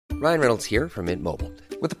Ryan Reynolds here from Mint Mobile.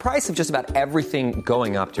 With the price of just about everything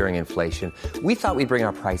going up during inflation, we thought we'd bring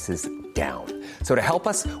our prices down. So to help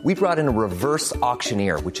us, we brought in a reverse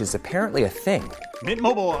auctioneer, which is apparently a thing. Mint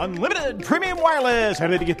Mobile Unlimited Premium Wireless. How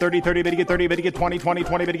to get 30, 30, bit to get 30, bit to get 20, 20,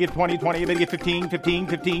 20, bit to get 20, 20, bit to get 15, 15,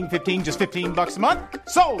 15, 15, just $15 a month?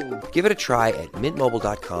 Sold! Give it a try at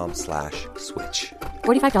mintmobile.com/switch.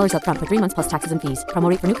 $45 up front for 3 months plus taxes and fees. Promo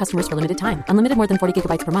rate for new customers for limited time. Unlimited more than 40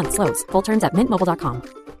 gigabytes per month. Slows full terms at mintmobile.com.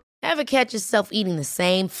 Ever catch yourself eating the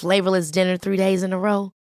same flavorless dinner 3 days in a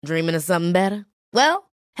row? Dreaming of something better? Well,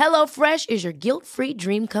 HelloFresh is your guilt-free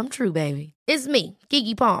dream come true, baby. It's me,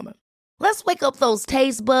 Keke Palmer. Let's wake up those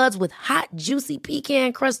taste buds with hot, juicy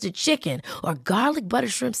pecan-crusted chicken or garlic butter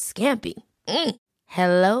shrimp scampi.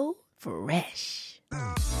 Hello Fresh.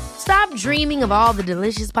 Stop dreaming of all the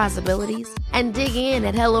delicious possibilities and dig in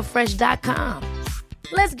at HelloFresh.com.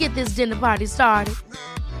 Let's get this dinner party started.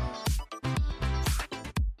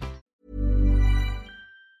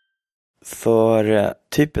 För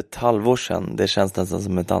typ ett halvår sedan, det känns nästan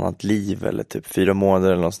som ett annat liv, eller typ 4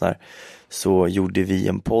 månader eller något sånt där, så gjorde vi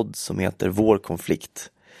en podd som heter Vår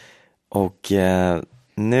konflikt. Och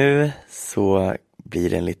nu så blir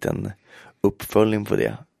det en liten uppföljning på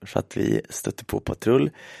det, för att vi stötte på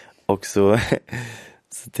patrull. Och så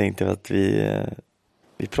tänkte jag att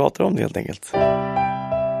vi pratar om det helt enkelt.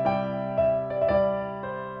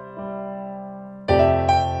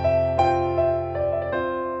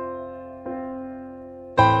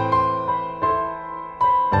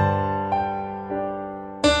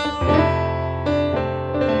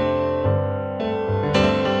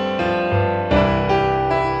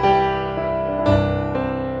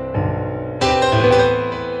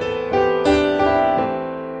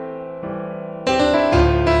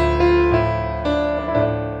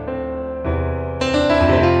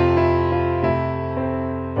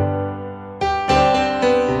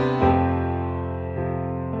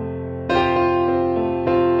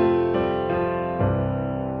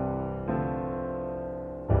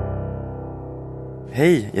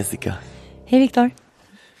 Hej Jessica. Hej Viktor.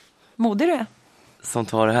 Modig du är. Som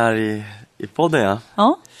tar det här i podden, ja.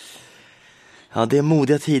 Ja. Ja, det är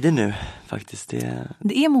modiga tider nu faktiskt.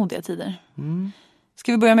 Det är modiga tider.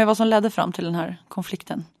 Ska vi börja med vad som ledde fram till den här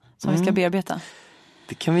konflikten som vi ska bearbeta?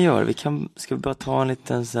 Det kan vi göra. Ska vi bara ta en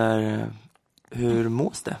liten så här, hur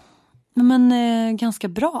mås det? Men ganska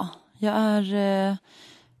bra. Jag är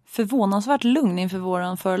förvånansvärt lugn inför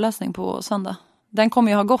våran föreläsning på söndag. Den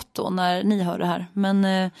kommer ju ha gått då när ni hör det här. Men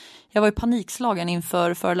jag var ju panikslagen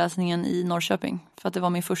inför föreläsningen i Norrköping. För att det var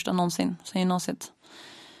min första någonsin sen gymnasiet.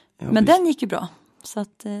 Ja, men den gick ju bra. Så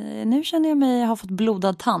att nu känner jag mig ha fått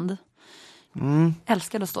blodad tand.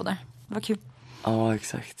 Älskade att stå där. Det var kul. Ja,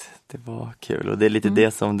 exakt. Det var kul. Och det är lite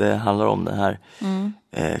det som det handlar om, den här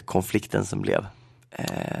konflikten som blev.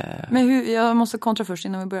 Men jag måste kontra först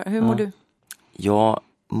innan vi börjar. Hur mår du? Jag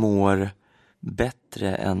mår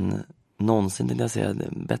bättre än någonsin, vill jag säga.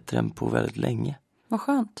 Bättre än på väldigt länge. Vad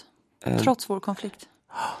skönt. Trots vår konflikt.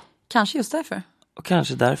 Kanske just därför. Och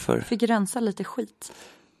kanske därför. Fick rensa lite skit.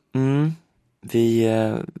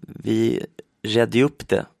 Vi redde ju upp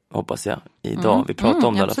det, hoppas jag, idag. Vi pratade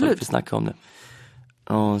om det i alla fall. Vi snackade om det.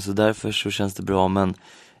 Och så därför så känns det bra. Men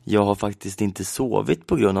jag har faktiskt inte sovit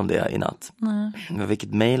på grund av det i natt. Jag fick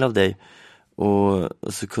ett mejl av dig. Och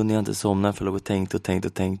så kunde jag inte somna, för jag låg och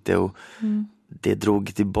tänkte. Och det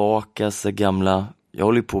drog tillbaka så gamla... Jag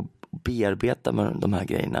håller på att bearbeta med de här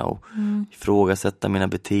grejerna. Och ifrågasätta mina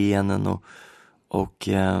beteenden. Och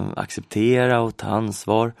acceptera och ta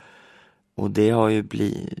ansvar. Och det har ju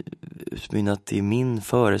utmynnat i min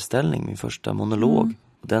föreställning, min första monolog.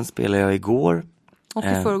 Och den spelade jag igår. Och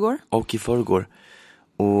i förrgår.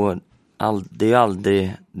 Och det är ju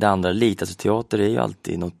aldrig det andra likt. Alltså teater är ju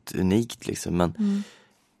alltid något unikt liksom. Men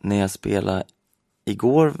när jag spelade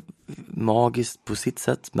igår, magiskt på sitt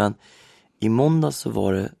sätt. Men i måndag så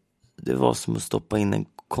var det var som att stoppa in en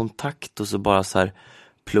kontakt och så bara så här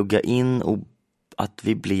plugga in, och att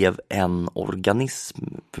vi blev en organism,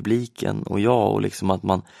 publiken och jag, och liksom att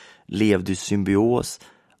man levde i symbios,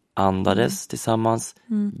 andades tillsammans,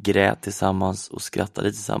 grät tillsammans och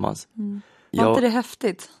skrattade tillsammans. Var inte det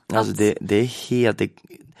häftigt? Alltså det är helt...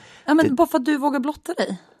 Ja, men bara för att du vågar blotta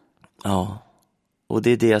dig. Ja, och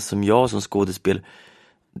det är det som jag som skådespel,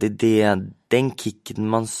 det är den kicken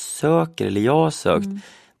man söker, eller jag har sökt,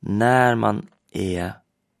 när man är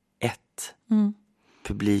ett.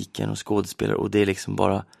 Publiken och skådespelare, och det liksom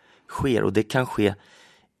bara sker, och det kan ske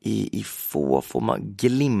i får man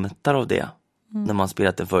glimtar av det. När man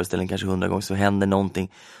spelat en föreställning kanske 100 gånger, så händer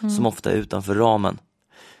någonting som ofta är utanför ramen.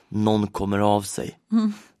 Någon kommer av sig.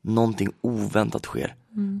 Någonting oväntat sker.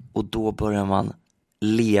 Och då börjar man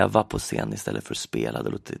leva på scen istället för att spela. Det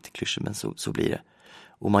låter lite klyschigt, men så blir det.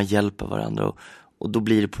 Och man hjälper varandra och då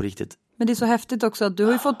blir det på riktigt. Men det är så häftigt också att du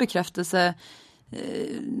har ju fått bekräftelse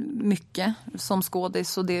mycket som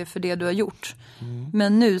skådis och det är för det du har gjort.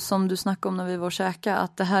 Men nu som du snackade om när vi var och käka,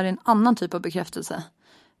 att det här är en annan typ av bekräftelse.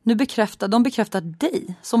 Nu de bekräftar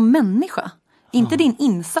dig som människa. Inte din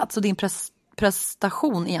insats och din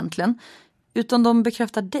prestation egentligen, utan de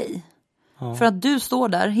bekräftar dig. För att du står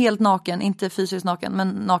där helt naken, inte fysiskt naken, men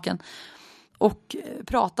naken, och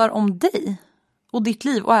pratar om dig och ditt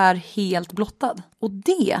liv och är helt blottad. Och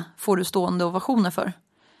det får du stående ovationer för.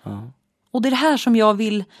 Och det är det här som jag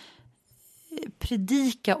vill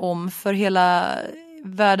predika om för hela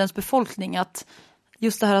världens befolkning. Att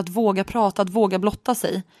just det här att våga prata, att våga blotta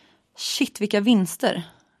sig. Shit, vilka vinster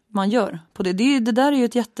man gör på det. Det där är ju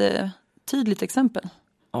ett jättetydligt exempel.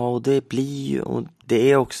 Ja, och det blir ju, och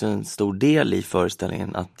det är också en stor del i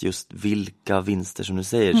föreställningen att just vilka vinster som du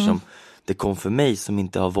säger som det kom för mig som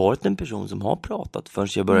inte har varit en person som har pratat förrän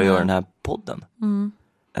jag började göra den här podden.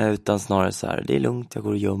 Utan snarare så här, det är lugnt, jag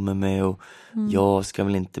går och gömmer mig och jag ska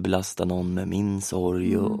väl inte belasta någon med min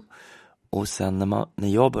sorg och sen när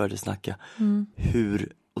jag började snacka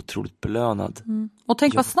hur otroligt belönad. Och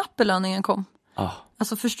tänk vad snabbt belöningen kom.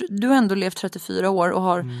 Alltså du har ändå levt 34 år och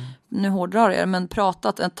har, nu hårdrar jag, men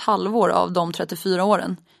pratat ett halvår av de 34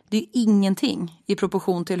 åren. Det är ingenting i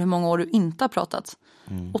proportion till hur många år du inte har pratat.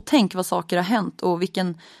 Och tänk vad saker har hänt och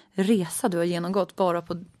vilken resa du har genomgått bara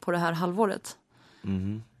på det här halvåret.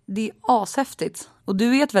 Det är ashäftigt. Och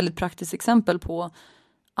du är ett väldigt praktiskt exempel på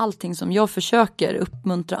allting som jag försöker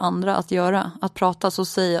uppmuntra andra att göra. Att prata så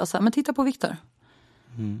säga så här, men titta på Viktor.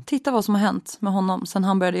 Titta vad som har hänt med honom sen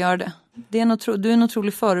han började göra det. Du är en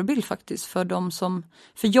otrolig förebild faktiskt för de som...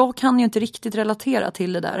 För jag kan ju inte riktigt relatera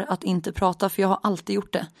till det där att inte prata, för jag har alltid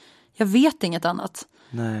gjort det. Jag vet inget annat.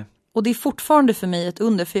 Nej. Och det är fortfarande för mig ett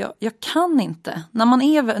under, för jag kan inte. När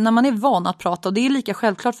man är van att prata, och det är lika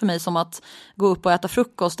självklart för mig som att gå upp och äta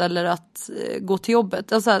frukost eller att gå till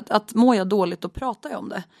jobbet. Alltså att må jag dåligt, och pratar jag om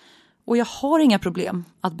det. Och jag har inga problem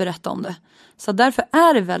att berätta om det. Så därför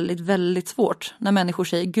är det väldigt, väldigt svårt när människor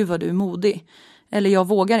säger, gud vad du är modig. Eller jag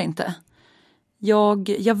vågar inte.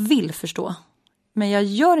 Jag vill förstå. Men jag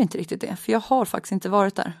gör inte riktigt det, för jag har faktiskt inte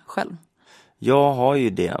varit där själv. Jag har ju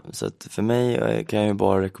det, så att för mig kan jag ju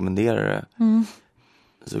bara rekommendera det.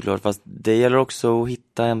 Såklart, fast det gäller också att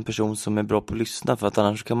hitta en person som är bra på att lyssna, för att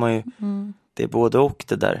annars kan man ju, det är både och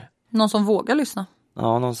det där. Någon som vågar lyssna.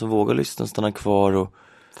 Ja, någon som vågar lyssna och stanna kvar. Och...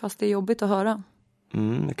 Fast det är jobbigt att höra.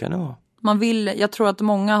 Det kan det vara. Jag tror att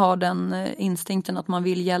många har den instinkten att man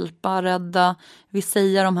vill hjälpa, rädda, vill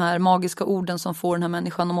säga de här magiska orden som får den här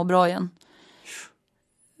människan att må bra igen.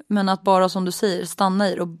 Men att bara, som du säger, stanna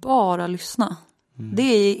i och bara lyssna. Det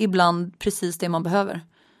är ibland precis det man behöver.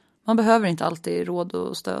 Man behöver inte alltid råd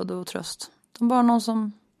och stöd och tröst. Det är bara någon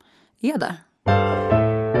som är där.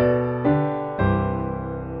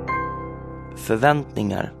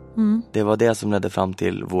 Förväntningar. Det var det som ledde fram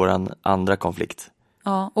till våran andra konflikt.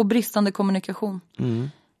 Ja, och bristande kommunikation.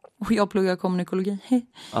 Och jag pluggar kommunikologi.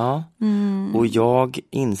 Ja, och jag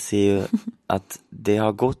inser ju att det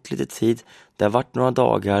har gått lite tid. Det har varit några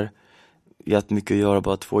dagar. Vi har haft mycket att göra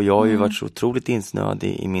bara två. Jag har ju varit så otroligt insnöad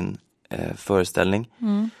i min föreställning.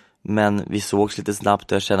 Men vi sågs lite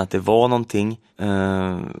snabbt och jag kände att det var någonting.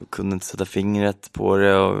 Kunde inte sätta fingret på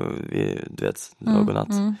det och du vet,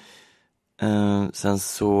 ögonnatt. Sen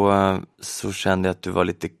så kände jag att du var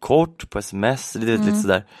lite kort på sms, lite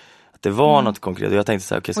sådär. Att det var något konkret och jag tänkte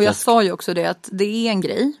så här, okay, och jag sa ju också det, att det är en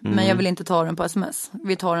grej, men jag vill inte ta den på sms.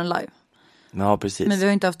 Vi tar den live. Ja, precis. Men vi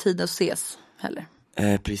har inte haft tid att ses heller.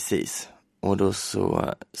 Precis. Och då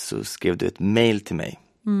så skrev du ett mail till mig.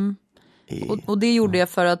 Och det gjorde jag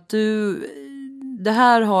för att det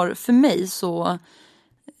här har för mig så,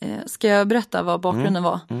 ska jag berätta vad bakgrunden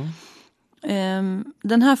var?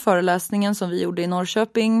 Den här föreläsningen som vi gjorde i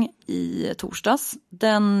Norrköping i torsdags,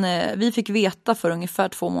 vi fick veta för ungefär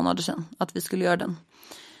 2 månader sedan att vi skulle göra den.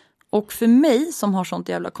 Och för mig som har sånt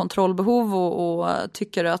jävla kontrollbehov och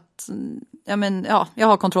tycker att jag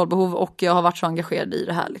har kontrollbehov och jag har varit så engagerad i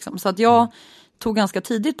det här liksom. Så att jag tog ganska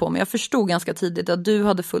tidigt på mig. Jag förstod ganska tidigt att du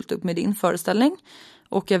hade fullt upp med din föreställning.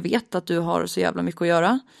 Och jag vet att du har så jävla mycket att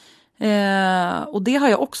göra. Och det har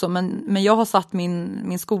jag också, men jag har satt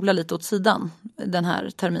min skola lite åt sidan den här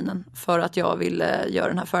terminen för att jag ville göra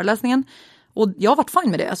den här föreläsningen. Och jag har varit fine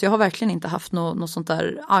med det, alltså jag har verkligen inte haft något sånt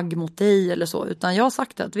där agg mot dig eller så, utan jag har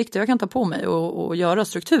sagt att Viktor, jag kan ta på mig och göra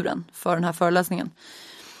strukturen för den här föreläsningen.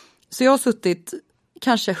 Så jag har suttit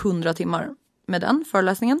kanske 100 timmar med den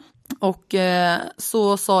föreläsningen. Och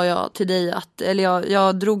så sa jag till dig att, eller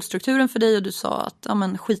jag drog strukturen för dig och du sa att ja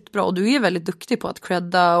men skitbra. Och du är väldigt duktig på att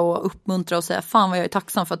credda och uppmuntra och säga fan vad jag är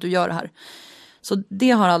tacksam för att du gör det här. Så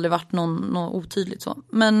det har aldrig varit något otydligt så.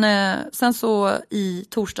 Men sen så i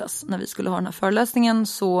torsdags när vi skulle ha den här föreläsningen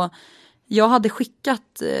så jag hade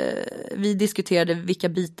skickat, vi diskuterade vilka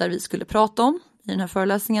bitar vi skulle prata om i den här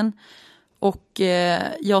föreläsningen. Och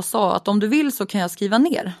jag sa att om du vill så kan jag skriva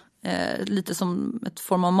ner lite som ett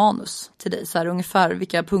form av manus till dig. Så här ungefär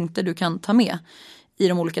vilka punkter du kan ta med i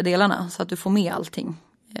de olika delarna. Så att du får med allting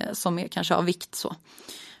som är kanske av vikt så.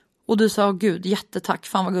 Och du sa, gud jättetack,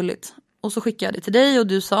 fan vad gulligt. Och så skickade jag det till dig och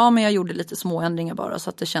du sa, men jag gjorde lite små ändringar bara så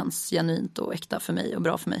att det känns genuint och äkta för mig och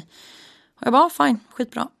bra för mig. Och jag bara, fine,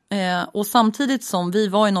 skitbra. Och samtidigt som vi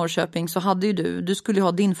var i Norrköping så hade ju du skulle ju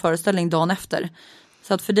ha din föreställning dagen efter.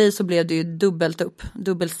 Så att för dig så blev det ju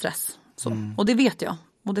dubbel stress. Så. Och det vet jag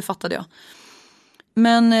och det fattade jag.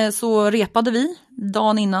 Men så repade vi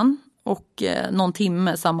dagen innan och någon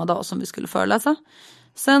timme samma dag som vi skulle föreläsa.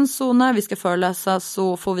 Sen så när vi ska föreläsa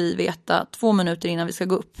så får vi veta 2 minuter innan vi ska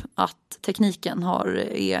gå upp att tekniken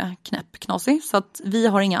är knäppknasig. Så att vi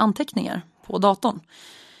har inga anteckningar på datorn.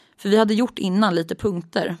 För vi hade gjort innan lite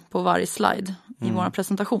punkter på varje slide i vår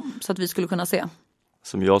presentation. Så att vi skulle kunna se.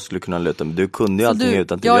 Som jag skulle kunna luta mig. Du kunde ju allting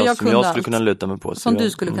utan till jag som jag skulle kunna luta mig på. Som du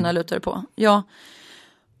skulle kunna luta dig på. Ja.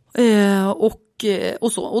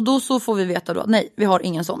 Och så. Och då så får vi veta då att nej, vi har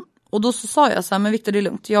ingen sån. Och då så sa jag så här, men Victor det är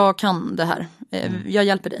lugnt, jag kan det här. Jag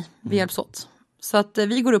hjälper dig, vi hjälps åt. Så att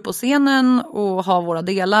vi går upp på scenen och har våra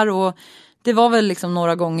delar. Och det var väl liksom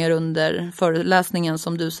några gånger under föreläsningen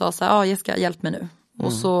som du sa så här, Jessica hjälp mig nu.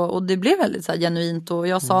 Och det blev väldigt så här genuint och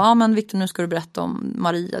jag sa, men Victor nu ska du berätta om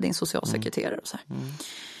Maria, din socialsekreterare och så här.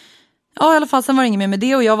 Ja i alla fall sen var det inget mer med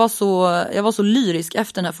det och jag var så lyrisk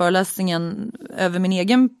efter den här föreläsningen över min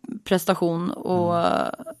egen prestation och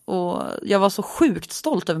jag var så sjukt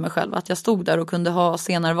stolt över mig själv att jag stod där och kunde ha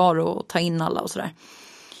scenärvaro och ta in alla och sådär.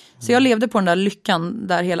 Så jag levde på den där lyckan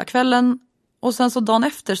där hela kvällen och sen så dagen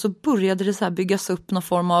efter så började det så här byggas upp någon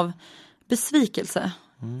form av besvikelse.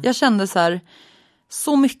 Jag kände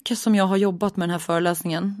så mycket som jag har jobbat med den här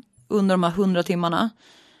föreläsningen under de här 100 timmarna.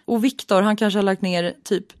 Och Victor han kanske har lagt ner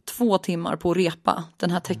typ 2 timmar på att repa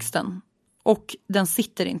den här texten. Och den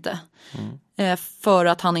sitter inte. För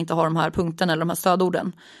att han inte har de här punkterna eller de här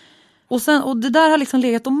stödorden. Och det där har liksom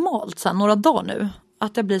legat och malt så här, några dagar nu.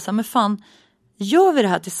 Att jag blir så här, men fan, gör vi det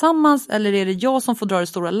här tillsammans? Eller är det jag som får dra det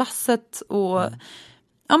stora lasset? Och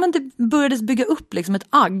ja men det började bygga upp liksom ett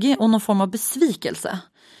agg och någon form av besvikelse.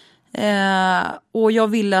 Och jag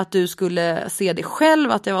ville att du skulle se det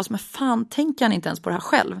själv. Att jag var som, fan tänker han inte ens på det här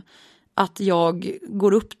själv? Att jag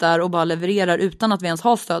går upp där och bara levererar utan att vi ens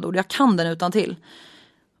har stödord. Jag kan den utan till.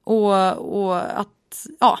 Och att,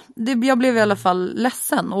 ja, jag blev i alla fall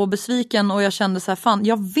ledsen och besviken. Och jag kände så här, fan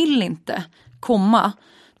jag vill inte komma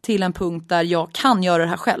till en punkt där jag kan göra det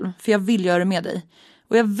här själv. För jag vill göra det med dig.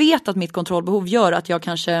 Och jag vet att mitt kontrollbehov gör att jag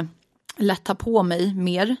kanske lättar på mig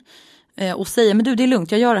mer. Och säger, men du det är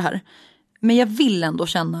lugnt, jag gör det här. Men jag vill ändå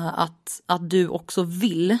känna att du också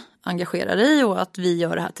vill engagera dig och att vi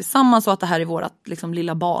gör det här tillsammans och att det här är vårt liksom,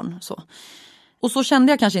 lilla barn. Så. Och så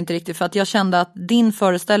kände jag kanske inte riktigt för att jag kände att din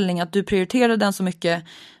föreställning, att du prioriterade den så mycket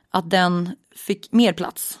att den fick mer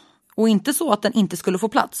plats. Och inte så att den inte skulle få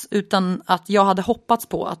plats utan att jag hade hoppats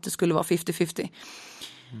på att det skulle vara 50-50.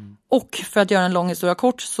 Och för att göra en lång historia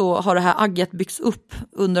kort så har det här agget byggts upp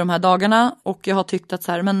under de här dagarna och jag har tyckt att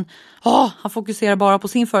så här, men han fokuserar bara på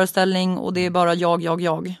sin föreställning och det är bara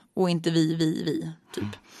jag och inte vi typ.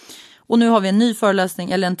 Och nu har vi en ny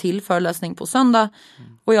föreläsning eller en till föreläsning på söndag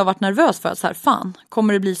och jag har varit nervös för att så här, fan,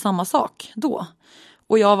 kommer det bli samma sak då?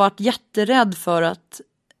 Och jag har varit jätterädd för att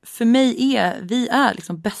för mig vi är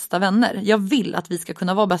liksom bästa vänner. Jag vill att vi ska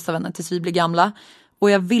kunna vara bästa vänner tills vi blir gamla.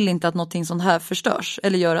 Och jag vill inte att någonting sånt här förstörs.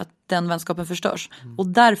 Eller gör att den vänskapen förstörs. Och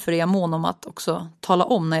därför är jag mån om att också tala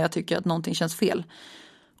om när jag tycker att någonting känns fel.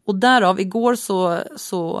 Och därav, igår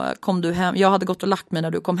så kom du hem. Jag hade gått och lagt mig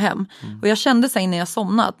när du kom hem. Och jag kände sig innan jag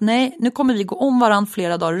somnade att nej, nu kommer vi gå om varann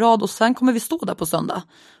flera dagar i rad. Och sen kommer vi stå där på söndag.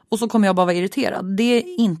 Och så kommer jag bara vara irriterad.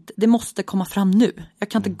 Det måste komma fram nu. Jag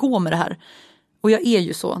kan inte gå med det här. Och jag är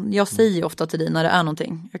ju så. Jag säger ofta till dig när det är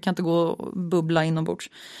någonting. Jag kan inte gå och bubbla inombords.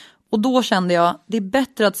 Och då kände jag, det är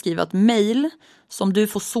bättre att skriva ett mejl som du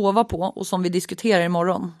får sova på och som vi diskuterar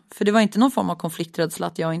imorgon. För det var inte någon form av konflikträdsla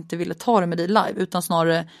att jag inte ville ta det med dig live. Utan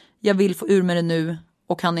snarare, jag vill få ur med det nu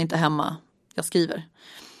och kan inte hemma. Jag skriver.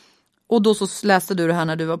 Och då så läste du det här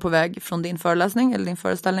när du var på väg från din föreläsning eller din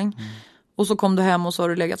föreställning. Och så kom du hem och så har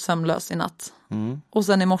du legat sömnlös i natt. Och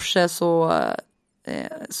sen i morse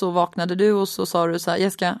så vaknade du och så sa du så här,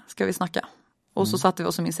 Jessica, ska vi snacka? Och så satte vi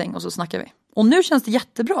oss i min säng och så snackade vi. Och nu känns det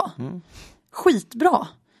jättebra. Skitbra.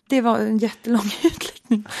 Det var en jättelång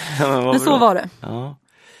utläggning. Men så var det. Ja.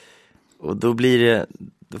 Och då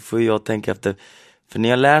får jag tänka efter. För när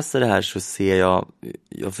jag läser det här så ser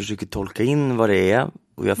jag försöker tolka in vad det är.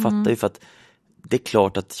 Och jag fattar ju för att det är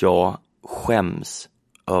klart att jag skäms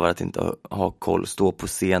över att inte ha koll, stå på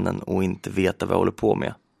scenen och inte veta vad jag håller på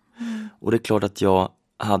med. Och det är klart att jag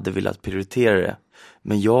hade velat prioritera det.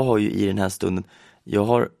 Men jag har ju i den här stunden, jag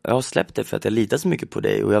har släppt det för att jag litar så mycket på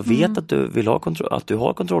dig. Och jag vet att du vill ha kontroll, att du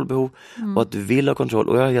har kontrollbehov och att du vill ha kontroll.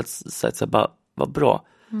 Och jag har helt sagt så här, bara, vad bra.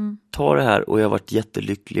 Ta det här, och jag har varit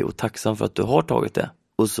jättelycklig och tacksam för att du har tagit det.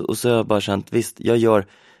 Och så har jag bara känt, visst, jag gör,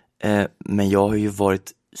 men jag har ju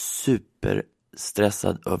varit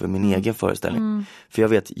superstressad över min egen föreställning. För jag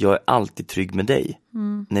vet, jag är alltid trygg med dig.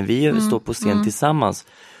 När vi står på scen tillsammans.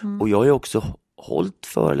 Och jag har ju också hållit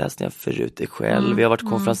föreläsningar förut dig själv. Jag har varit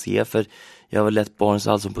konferencier för jag har lett Barnens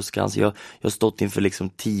allsång på Skansen. Jag har stått inför liksom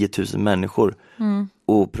 10 000 människor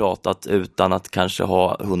och pratat utan att kanske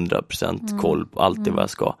ha 100% koll på allt det vad jag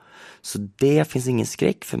ska. Så det finns ingen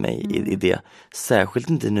skräck för mig i det. Särskilt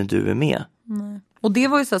inte när du är med. Nej. Och det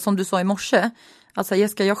var ju så här, som du sa i morse. Alltså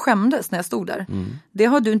Jessica, jag skämdes när jag stod där. Det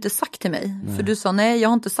har du inte sagt till mig. Nej. För du sa, nej jag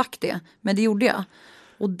har inte sagt det. Men det gjorde jag.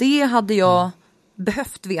 Och det hade jag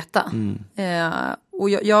behövt veta. Och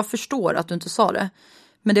jag förstår att du inte sa det.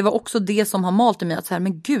 Men det var också det som har malt i mig. Att så här,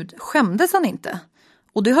 men gud, skämdes han inte?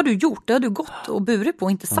 Och det har du gjort, det har du gått och burit på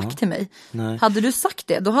och inte sagt till mig. Nej. Hade du sagt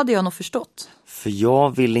det, då hade jag nog förstått. För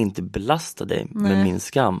jag ville inte belasta dig med min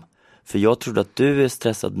skam. För jag trodde att du är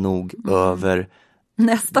stressad nog över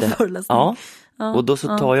nästa föreläsning. Ja. Och då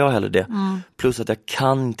så tar jag hellre det. Plus att jag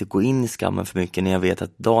kan inte gå in i skammen för mycket när jag vet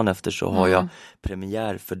att dagen efter så har jag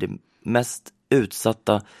premiär för det mest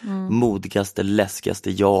utsatta, modigaste,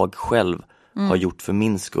 läskigaste jag själv har gjort för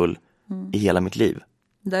min skull i hela mitt liv.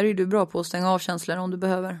 Där är du bra på att stänga av känslor om du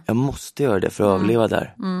behöver. Jag måste göra det för att överleva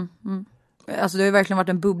där. Alltså det har ju verkligen varit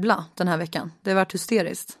en bubbla den här veckan. Det har varit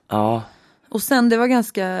hysteriskt. Ja. Och sen det var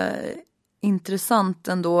ganska intressant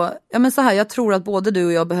ändå. Ja men så här, jag tror att både du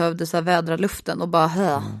och jag behövde så här vädra luften och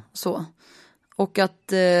bara så. Och att,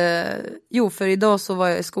 för idag så var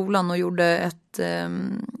jag i skolan och gjorde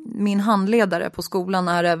min handledare på skolan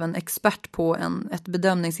är även expert på ett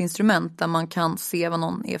bedömningsinstrument där man kan se vad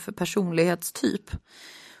någon är för personlighetstyp.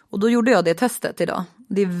 Och då gjorde jag det testet idag.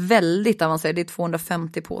 Det är väldigt avancerat, det är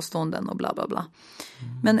 250 påståenden och bla bla bla.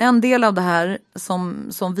 Men en del av det här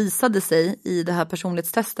som visade sig i det här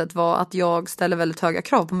personlighetstestet var att jag ställer väldigt höga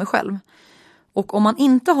krav på mig själv. Och om man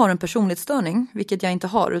inte har en personlighetsstörning, vilket jag inte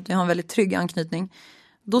har utan jag har en väldigt trygg anknytning,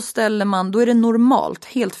 då är det normalt,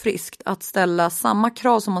 helt friskt att ställa samma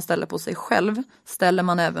krav som man ställer på sig själv, ställer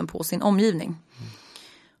man även på sin omgivning.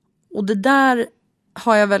 Och det där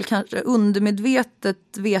har jag väl kanske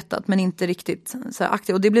undermedvetet vetat men inte riktigt så här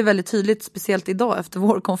aktivt. Och det blev väldigt tydligt, speciellt idag efter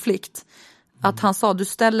vår konflikt. Att han sa, du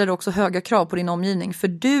ställer också höga krav på din omgivning.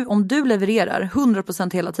 För om du levererar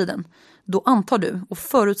 100% hela tiden, då antar du och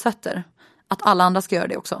förutsätter att alla andra ska göra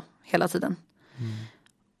det också, hela tiden.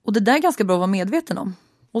 Och det där är ganska bra att vara medveten om.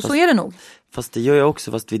 Och så är det nog. Fast det gör jag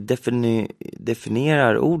också, fast vi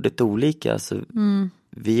definierar ordet olika. Alltså,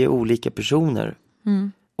 vi är olika personer.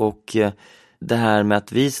 Och det här med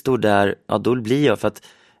att vi står där, ja då blir jag, för att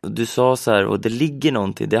du sa så här, och det ligger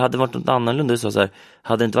någonting, det hade varit något annorlunda, du sa så här,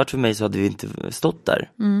 hade det inte varit för mig så hade vi inte stått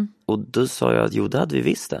där. Och då sa jag att jo, det hade vi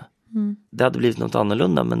visst det. Det hade blivit något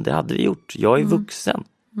annorlunda, men det hade vi gjort. Jag är vuxen.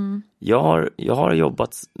 Jag har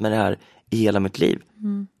jobbat med det här i hela mitt liv.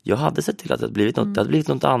 Jag hade sett till att det hade blivit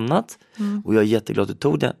något annat. Och jag är jätteglad att du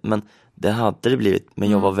tog det, men det hade det blivit. Men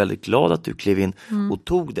jag var väldigt glad att du klev in och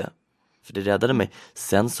tog det. För det räddade mig.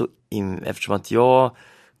 Sen så, eftersom att jag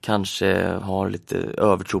kanske har lite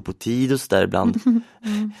övertro på tid och så där ibland.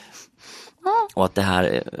 Och att det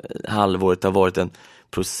här halvåret har varit en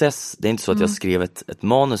process. Det är inte så att jag skrev ett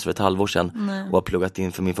manus för ett halvår sedan och har pluggat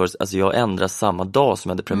in för min föreställning. Alltså jag ändrar samma dag som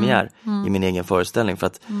jag hade premiär i min egen föreställning. För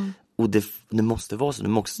att, och det måste vara så, det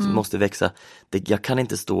måste växa. Jag kan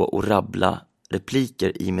inte stå och rabbla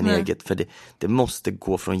repliker i min eget, för det måste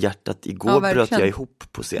gå från hjärtat. Igår bröt jag ihop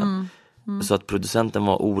på scen. Så att producenten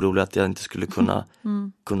var orolig att jag inte skulle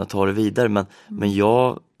kunna ta det vidare. Men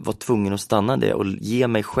jag var tvungen att stanna det och ge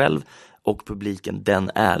mig själv och publiken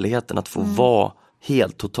den ärligheten att få vara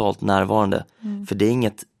helt totalt närvarande. För det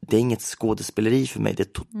är inget skådespeleri för mig. Det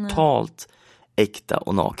är totalt äkta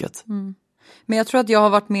och naket. Men jag tror att jag har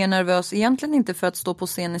varit mer nervös, egentligen inte för att stå på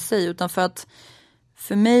scen i sig, utan för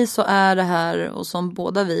för mig så är det här, och som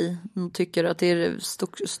båda vi tycker att det är det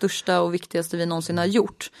största och viktigaste vi någonsin har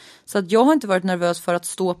gjort. Så att jag har inte varit nervös för att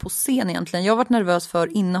stå på scen egentligen. Jag har varit nervös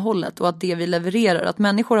för innehållet och att det vi levererar, att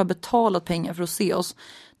människor har betalat pengar för att se oss.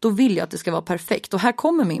 Då vill jag att det ska vara perfekt. Och här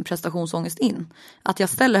kommer min prestationsångest in. Att jag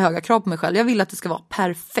ställer höga krav på mig själv. Jag vill att det ska vara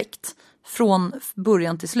perfekt från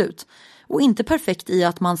början till slut. Och inte perfekt i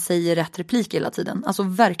att man säger rätt replik hela tiden. Alltså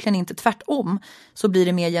verkligen inte. Tvärtom så blir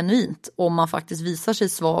det mer genuint om man faktiskt visar sig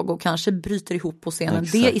svag och kanske bryter ihop på scenen.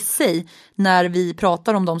 Exakt. Det i sig, när vi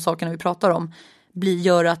pratar om de sakerna vi pratar om,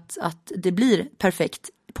 gör att det blir perfekt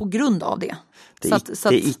på grund av det.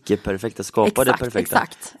 Det icke-perfekta skapar det perfekta.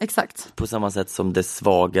 Exakt. På samma sätt som det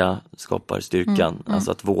svaga skapar styrkan.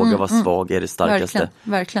 Alltså att våga vara svag är det starkaste.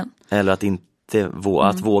 Verkligen. Eller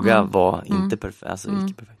att våga vara inte perfekt. Alltså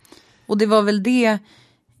icke-perfekt. Och det var väl det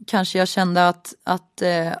kanske jag kände att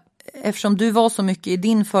eftersom du var så mycket i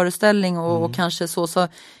din föreställning och kanske så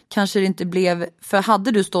kanske det inte blev, för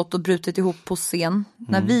hade du stått och brutit ihop på scen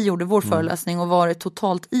när vi gjorde vår föreläsning och varit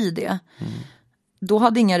totalt i det, då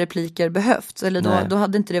hade inga repliker behövts, eller då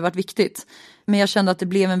hade inte det varit viktigt. Men jag kände att det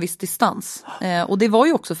blev en viss distans. Och det var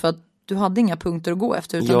ju också för att du hade inga punkter att gå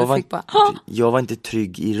efter, utan jag var inte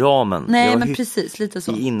trygg i ramen. Nej, men precis, lite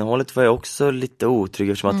så. I innehållet var jag också lite otrygg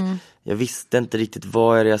eftersom att jag visste inte riktigt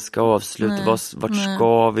vad är det jag ska avsluta, vart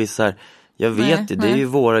ska vi så här. Jag vet ju, det är ju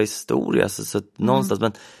våra historier så att någonstans,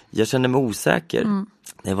 men jag kände mig osäker.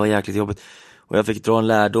 Det var jäkligt jobbigt. Och jag fick dra en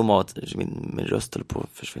lärdom av att min röst höll på att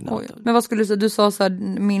försvinna. Oj. Men vad skulle du säga? Du sa så här,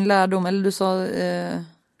 min lärdom, eller du sa...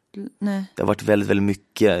 Nej. Det har varit väldigt, väldigt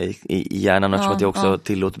mycket i hjärnan eftersom att jag också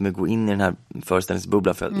tillåter mig gå in i den här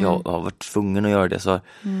föreställningsbubblan för att jag har varit tvungen att göra det, så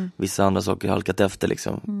vissa andra saker har halkat efter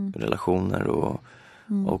liksom, relationer och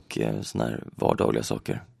såna här vardagliga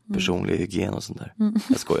saker, personlig hygien och sånt där.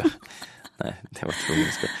 Jag skojar. Nej, det var tvungen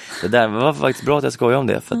att skoja. Det där var faktiskt bra att jag skojar om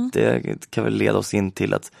det, för att det kan väl leda oss in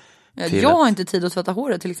till att jag har inte tid att tvätta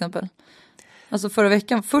håret till exempel. Alltså förra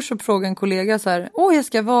veckan, först så frågade en kollega så här: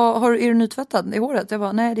 Jessica, är du nytvättad i håret? Jag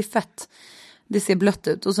bara, nej, det är fett. Det ser blött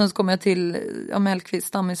ut. Och sen så kom jag till Mellqvist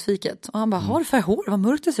stammisfiket. Och han bara, har du för hår? Vad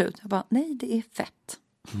mörkt det ser ut. Jag bara, nej, det är fett.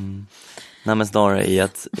 Nej, men snarare i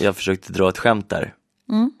att jag försökte dra ett skämt där.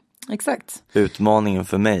 Exakt. Utmaningen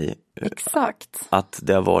för mig. Exakt. Att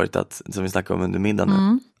det har varit att, som vi snackade om under middagen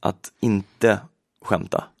nu, att inte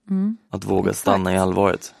skämta. Att våga stanna i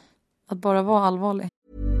allvaret. Att bara vara allvarlig.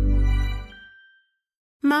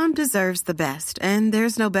 Mom deserves the best, and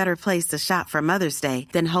there's no better place to shop for Mother's Day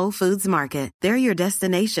than Whole Foods Market. They're your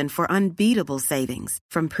destination for unbeatable savings,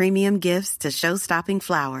 from premium gifts to show-stopping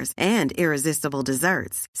flowers and irresistible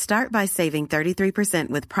desserts. Start by saving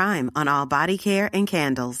 33% with Prime on all body care and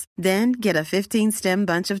candles. Then get a 15-stem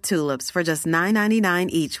bunch of tulips for just $9.99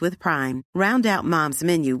 each with Prime. Round out Mom's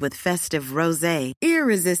menu with festive rosé,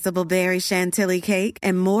 irresistible berry chantilly cake,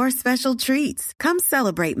 and more special treats. Come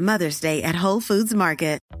celebrate Mother's Day at Whole Foods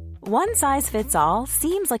Market. One size fits all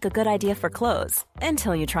seems like a good idea for clothes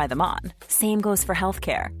until you try them on. Same goes for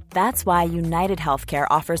healthcare. That's why United Healthcare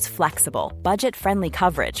offers flexible, budget-friendly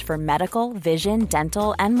coverage for medical, vision,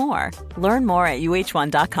 dental, and more. Learn more at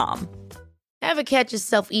uh1.com. Ever catch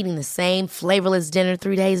yourself eating the same flavorless dinner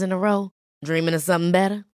 3 days in a row? Dreaming of something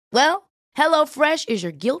better? Well, HelloFresh is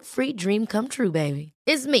your guilt-free dream come true, baby.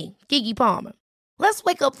 It's me, Keke Palmer. Let's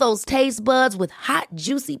wake up those taste buds with hot,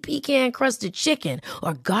 juicy pecan-crusted chicken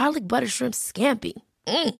or garlic butter shrimp scampi.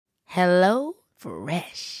 Hello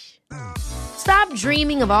Fresh. Stop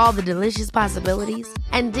dreaming of all the delicious possibilities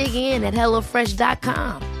and dig in at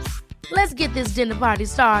HelloFresh.com. Let's get this dinner party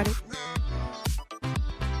started.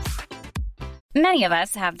 Many of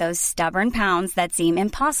us have those stubborn pounds that seem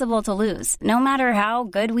impossible to lose, no matter how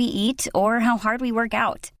good we eat or how hard we work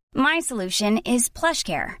out. My solution is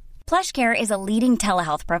PlushCare. PlushCare is a leading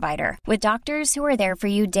telehealth provider with doctors who are there for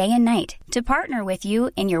you day and night to partner with you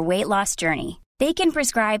in your weight loss journey. They can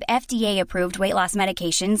prescribe FDA-approved weight loss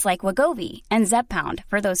medications like Wegovy and Zepbound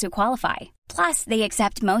for those who qualify. Plus, they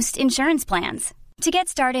accept most insurance plans. To get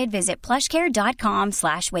started, visit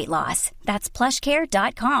plushcare.com/weightloss. That's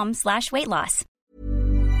plushcare.com/weightloss.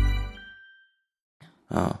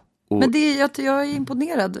 Men jag är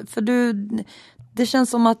imponerad, för det känns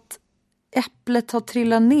som att äpplet har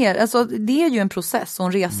trillat ner. Alltså det är ju en process och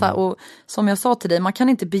en resa, och som jag sa till dig, man kan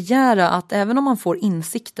inte begära att även om man får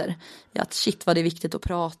insikter i att shit vad det är viktigt att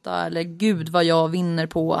prata, eller gud vad jag vinner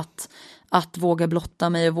på att våga blotta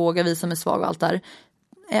mig och våga visa mig svag och allt där.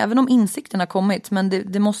 Även om insikterna har kommit, men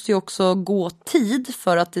det måste ju också gå tid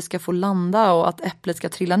för att det ska få landa och att äpplet ska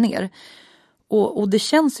trilla ner. Och det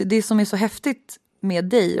känns ju, det som är så häftigt med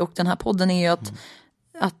dig och den här podden är ju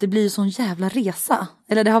att det blir sån jävla resa.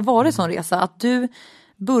 Eller det har varit sån resa att du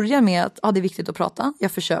börjar med att det är viktigt att prata.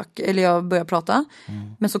 Jag börjar prata.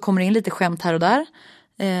 Men så kommer det in lite skämt här och där.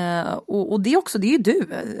 Och det är också, det är ju du.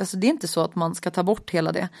 Alltså det är inte så att man ska ta bort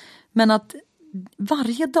hela det. Men att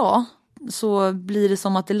varje dag så blir det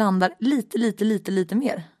som att det landar lite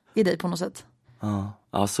mer i dig på något sätt.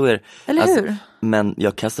 Ja, så är det. Eller hur? Men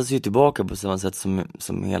jag kastas ju tillbaka på samma sätt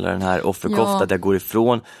som hela den här offerkofta. Att jag går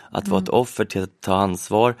ifrån att vara ett offer till att ta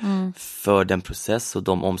ansvar för den process och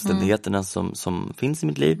de omständigheterna som finns i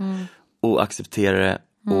mitt liv. Och acceptera det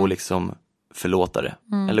och liksom förlåta det.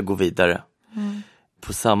 Eller gå vidare.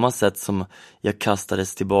 På samma sätt som jag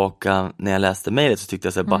kastades tillbaka när jag läste mejlet, så tyckte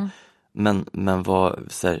jag så här, bara, men vad,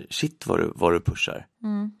 så här, shit vad du pushar.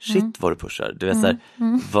 Shit vad du pushar. Du vet så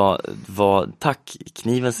här, tack,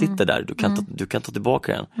 kniven sitter där. Du kan ta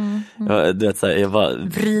tillbaka den. Du vet så här, jag bara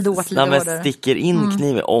vrid åt lite hårdare. Sticker in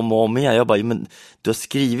kniven om och om igen. Jag bara, men du har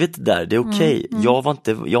skrivit det där, det är okej.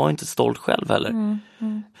 Jag är inte stolt själv heller.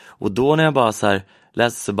 Och då när jag bara så här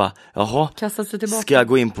läser, så bara, jaha, ska jag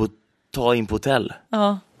gå in på hotell?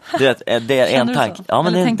 Ja. Det är en tanke. Ja,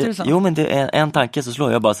 men det är en tanke, så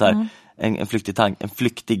slår jag bara så här en flyktig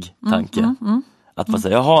tanke. Att bara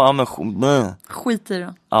säga, jaha, men skit i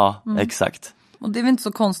det. Ja, exakt. Och det är väl inte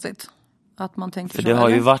så konstigt att man tänker för så. Det har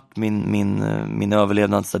ju varit min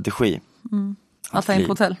överlevnadsstrategi. Att ta in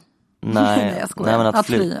på hotell. Nej, jag skojar. Nej, men att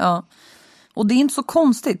fly. Ja. Och det är inte så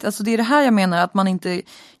konstigt. Alltså det är det här jag menar, att man inte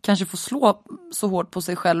kanske får slå så hårt på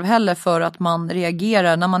sig själv heller, för att man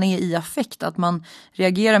reagerar när man är i affekt. Att man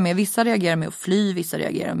reagerar med, vissa reagerar med att fly, vissa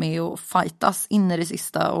reagerar med att fightas in i det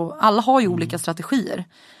sista. Och alla har ju olika strategier.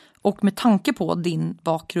 Och med tanke på din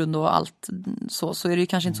bakgrund och allt så är det ju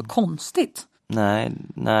kanske inte så konstigt. Nej,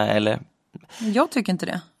 eller... Jag tycker inte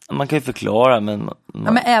det. Man kan ju förklara, men...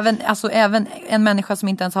 Ja, men även en människa som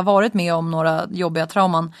inte ens har varit med om några jobbiga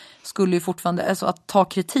trauman skulle ju fortfarande... Alltså att ta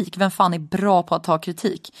kritik, vem fan är bra på att ta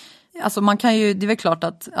kritik? Alltså man kan ju... Det är väl klart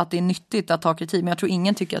att det är nyttigt att ta kritik, men jag tror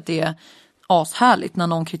ingen tycker att det är ashärligt när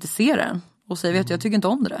någon kritiserar en. Och säger, vet du, jag tycker inte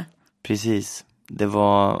om det där. Precis. Det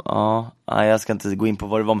var... Ja, jag ska inte gå in på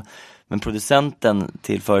vad det var... Men producenten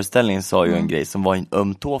till föreställningen sa ju en grej som var en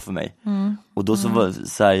öm tå för mig. Och då så var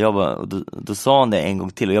så här, jag bara, och då sa han det en gång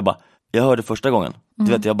till, och jag hörde första gången.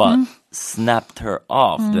 Du vet, jag bara snapped her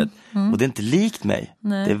off, du vet. Och det är inte likt mig.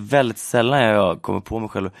 Nej. Det är väldigt sällan jag kommer på mig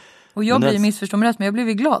själv. Och jag blir missförstådd med rätt, men jag blev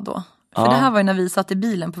ju glad då. För det här var ju när vi satt i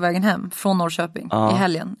bilen på vägen hem från Norrköping i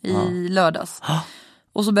helgen, i lördags.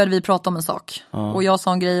 Och så började vi prata om en sak. Och jag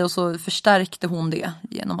sa en grej, och så förstärkte hon det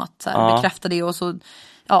genom att så här, bekräfta det, och så...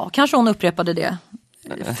 Ja, kanske hon upprepade det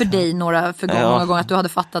för dig många gånger, att du hade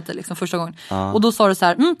fattat det liksom första gången. Och då sa du så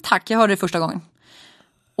här, tack, jag hörde det första gången.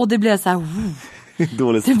 Och det blev så här,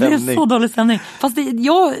 dålig stämning. Det blev så dålig stämning. Fast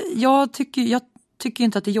jag tycker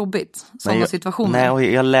inte att det är jobbigt, sådana situationer. Nej, och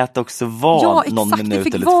jag lät också vara någon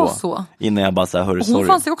minut eller två. Så. Innan jag bara så här, hörde sorry. Hon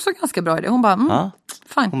fann sig också ganska bra i det. Hon bara,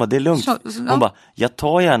 fine. Hon bara, det är lugnt. Hon bara, jag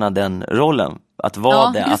tar gärna den rollen. Att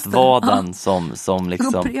vara den som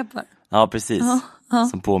liksom... Upprepar. Ja, precis.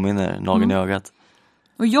 Som påminner nageln i ögat.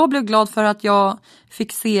 Och jag blev glad för att jag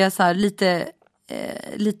fick se så här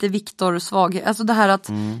lite Viktor svag. Alltså det här att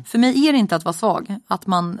för mig är det inte att vara svag, att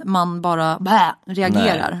man bara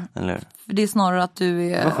reagerar. Nej, eller? För det är snarare att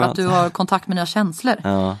du har kontakt med dina känslor.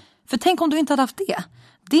 Ja. För tänk om du inte hade haft det.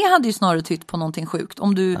 Det hade ju snarare tytt på någonting sjukt.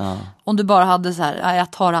 Om du bara hade så här,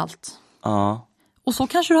 jag tar allt. Ja. Och så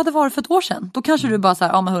kanske du hade varit för ett år sedan. Då kanske du bara så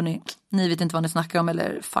här, men hörni, ni vet inte vad ni snackar om,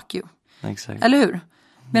 eller fuck you. Exakt. Eller hur?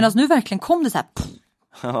 Medan nu verkligen kom det så här.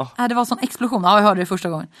 Det var en sån explosion. Ja, jag hörde det första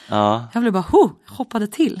gången. Ja. Jag blev bara, hoppade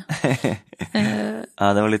till.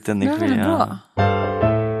 Ja, det var lite energi. Det var bra.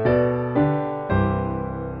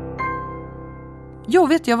 Jo,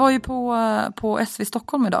 vet jag var ju på SV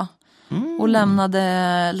Stockholm idag. Och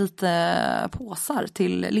lämnade lite påsar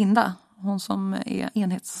till Linda. Hon som är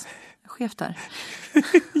enhetschef där.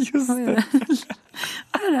 Just det.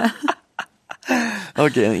 Vad är det?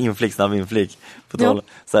 Okej, en snabb inflik.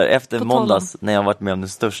 Så här, efter måndags, när jag varit med om den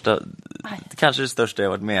största, kanske det största jag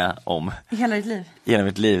varit med om i hela ditt liv. Hela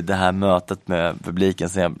mitt liv, det här mötet med publiken,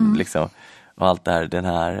 så jag liksom, och allt det här, den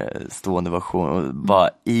här stående versionen, och bara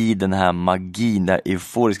i den här magin, där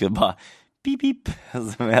euforiska, bara pip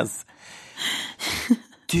sms.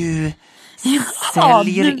 Du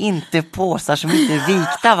säljer inte påsar som inte är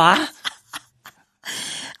vikta, va?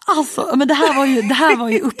 Alltså, men det här var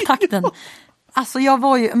ju upptakten. Alltså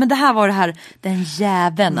men det här var det här, den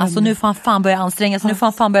jäveln. Alltså nu får han fan börja anstränga sig, nu får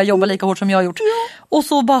han fan börja jobba lika hårt som jag har gjort. Och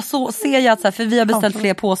så bara så ser jag att så här, för vi har beställt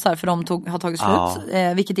fler påsar, för de har tagit slut,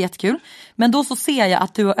 vilket är jättekul. Men då så ser jag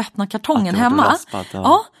att du har öppnat kartongen hemma.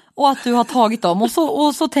 och att du har tagit dem.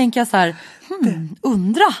 Och så tänker jag så här,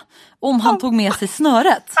 undra om han tog med sig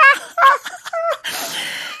snöret.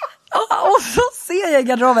 Och så ser jag i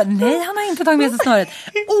garderoben, nej han har inte tagit med sig snöret.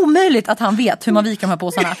 Omöjligt att han vet hur man viker de här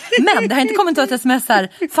påsarna. Men det har inte kommit ett sms här,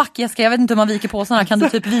 fuck Jessica, jag vet inte hur man viker påsarna, kan du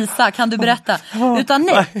typ visa, kan du berätta? Utan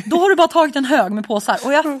nej, då har du bara tagit en hög med påsar.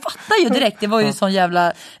 Och jag fattar ju direkt, det var ju en sån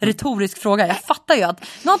jävla retorisk fråga. Jag fattar ju att nu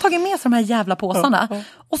har han tagit med sig de här jävla påsarna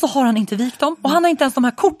och så har han inte vikt dem. Och han har inte ens de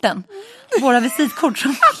här korten, våra visitkort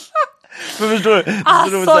som... Men förstår du?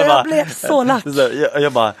 Alltså jag blev så lack.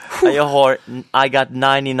 Jag bara, I got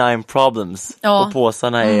 99 problems. Och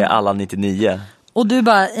påsarna är alla 99. Och du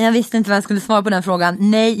bara, jag visste inte vad jag skulle svara på den frågan.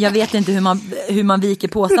 Nej, jag vet inte hur man viker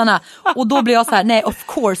påsarna. Och då blev jag så här, nej of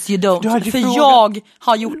course you don't. För jag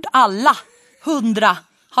har gjort alla 100.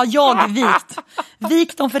 Har jag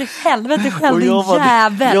vikt dem för helvete själv, din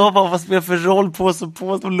jävel. Jag bara, vad spelar för roll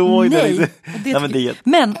på de låg där.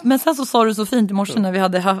 Men sen så sa du så fint i morse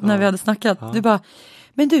när vi hade snackat. Du bara,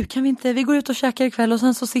 men du, kan vi inte, vi går ut och käkar ikväll och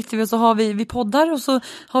sen så sitter vi och så har vi poddar och så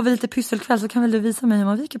har vi lite pysselkväll, så kan väl du visa mig hur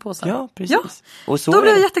man viker på sig. Ja, precis. Ja. Och så då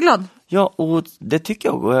blir jag jätteglad. Ja, och det tycker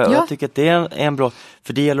jag. Och jag tycker att det är en bra,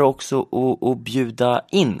 för det gäller också att bjuda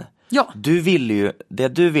in. Ja. Det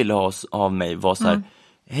du ville ha av mig var så här,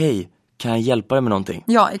 hej, kan jag hjälpa dig med någonting?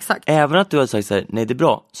 Ja, exakt. Även att du har sagt så här, nej det är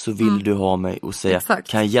bra, så vill du ha mig och säga,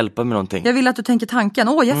 kan jag hjälpa dig med någonting? Jag vill att du tänker tanken,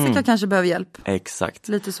 Jessica kanske behöver hjälp. Exakt.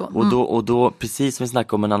 Lite så. Och då, precis som vi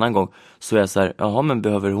snackade om en annan gång, så är jag så här, jaha, men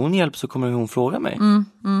behöver hon hjälp så kommer hon fråga mig.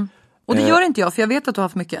 Och det gör inte jag, för jag vet att du har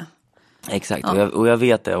haft mycket. Exakt, och jag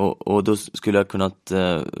vet det, och då skulle jag kunnat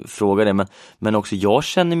fråga det, men också jag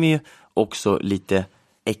känner mig ju också lite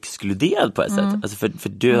exkluderad på ett sätt. Alltså för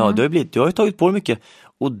du har ju tagit på dig mycket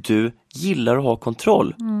och du gillar att ha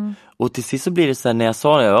kontroll. Och till sist så blir det så här, när jag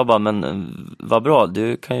sa det, jag bara, men vad bra,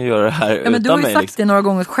 du kan ju göra det här utan mig. Men du har ju sagt liksom. det några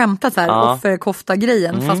gånger, skämtat så här,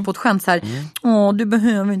 offerkofta-grejen, fast på ett skämt så här, du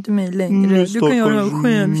behöver inte mig längre, du kan göra det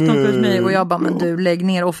själv, stackars mig. Och jag bara, men du, lägg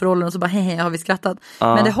ner offerrollen, och så bara, hej, har vi skrattat.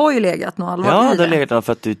 Men det har ju legat något allvarligt i det. Ja, det har legat något,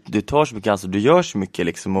 för att du tar så mycket ansvar, du gör så mycket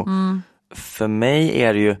liksom. Och för mig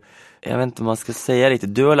är det ju, jag vet inte om man ska säga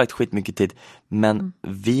riktigt, du har lagt skitmycket tid, men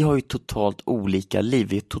vi har ju totalt olika liv,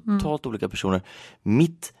 vi är totalt olika personer.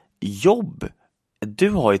 Mitt jobb, du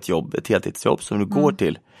har ett heltidsjobb som du går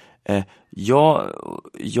till.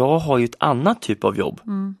 Jag har ju ett annat typ av jobb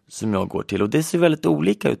som jag går till, och det ser väldigt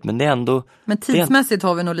olika ut, men det är ändå... Men tidsmässigt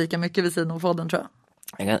har vi nog lika mycket vid sidan av podden, tror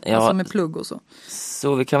jag. Alltså med plugg och så.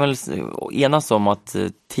 Så vi kan väl enas om att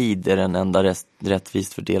tid är den enda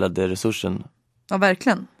rättvist fördelade resursen. Ja,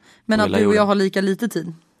 verkligen. Men att du och jag har lika lite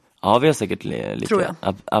tid. Ja, vi har säkert lika. Tror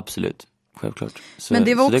jag. Absolut, självklart. Men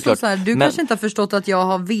det var också det så här, du kanske inte har förstått att jag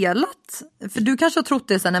har velat. För du kanske har trott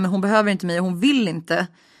det så här, nej men hon behöver inte mig, hon vill inte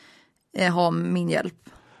ha min hjälp.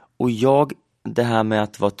 Och det här med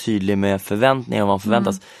att vara tydlig med förväntningar och vad man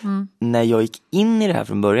förväntas. När jag gick in i det här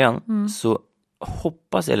från början så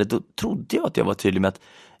då trodde jag att jag var tydlig med att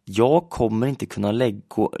jag kommer inte kunna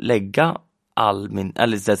lägga all min,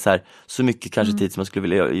 eller så mycket kanske tid som jag skulle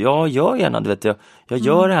vilja. Jag gör gärna, du vet, jag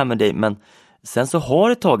gör det här med dig, men sen så har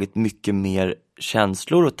det tagit mycket mer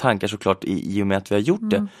känslor och tankar såklart i och med att vi har gjort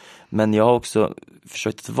det. Men jag har också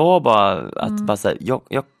försökt att vara bara så här,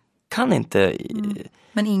 jag kan inte.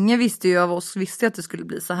 Men ingen visste ju av oss att det skulle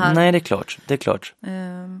bli så här. Nej, det är klart.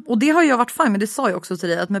 Och det har ju varit fine, men det sa jag också till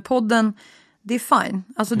dig, att med podden, det är fine.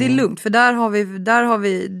 Alltså det är lugnt, för där har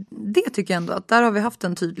vi det, tycker jag ändå, att där har vi haft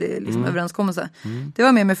en tydlig liksom, överenskommelse. Det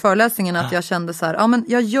var med föreläsningen att jag kände så här, ja men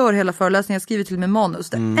jag gör hela föreläsningen, jag skriver till med manus.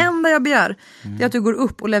 Det enda jag begär är att du går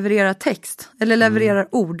upp och levererar text, eller levererar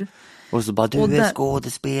ord. Och så bara, du är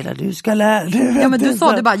skådespelare, du ska lära dig. Ja, men du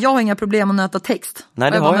sa det bara, jag har inga problem att nöta text.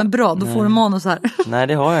 Nej, det har jag. Men bra, då får du manus här. Nej,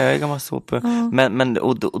 det har jag är gammal såpa. Men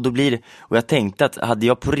då blir det, och jag tänkte att hade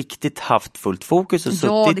jag på riktigt haft fullt fokus och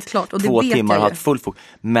suttit 2 timmar och haft fullt fokus.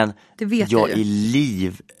 Men jag är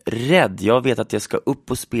livrädd. Jag vet att jag ska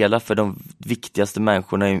upp och spela för de viktigaste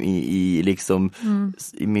människorna i liksom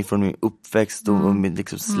från min uppväxt och min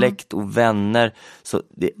liksom släkt och vänner. Så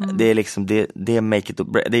det är liksom det är make it or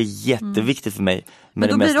break. Det är jätteviktigt för mig. Men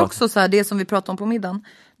då blir det också så här, det som vi pratade om på middagen.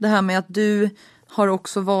 Det här med att du har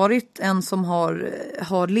också varit en som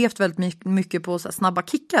har levt väldigt mycket på så här snabba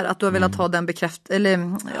kickar. Att du har velat ha den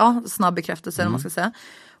snabb bekräftelse, eller man ska säga.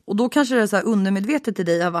 Och då kanske det är så här undermedvetet i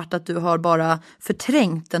dig har varit att du har bara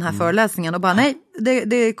förträngt den här föreläsningen och bara nej,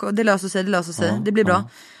 det löser sig, det blir bra.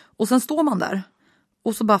 Och sen står man där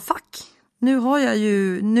och så bara fuck,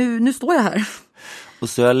 nu står jag här. Och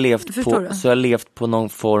så har jag levt på någon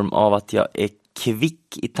form av att jag är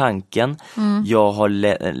kvick i tanken. Jag har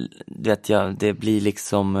det blir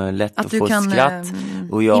liksom lätt att få skratt.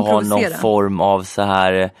 Och jag har någon form av så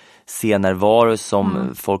här scennärvaro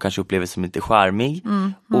som folk kanske upplever som lite charmig.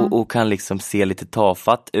 Och kan liksom se lite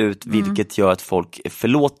tafatt ut, vilket gör att folk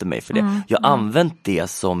förlåter mig för det. Jag har använt det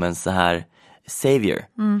som en så här savior.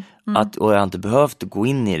 Och jag har inte behövt gå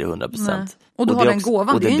in i det 100%. Nej. Och du har den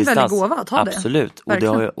gåvan, det är ju en väldigt gåva att ha det. Absolut,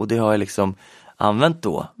 och det har jag liksom använt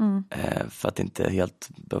då för att inte helt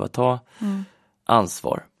behöva ta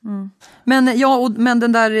ansvar. Men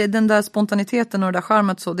den där spontaniteten och det där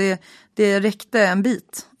charmet så, det räckte en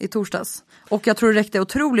bit i torsdags. Och jag tror det räckte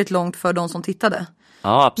otroligt långt för de som tittade.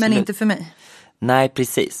 Ja, absolut. Men inte för mig. Nej,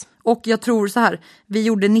 precis. Och jag tror så här, vi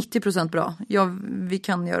gjorde 90% bra. Vi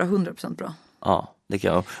kan göra 100% bra. Ja, det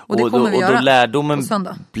kan jag. Och det kommer vi göra. Och då lärdomen på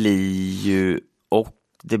söndag blir ju, och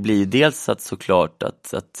det blir ju dels att såklart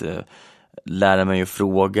att lära mig att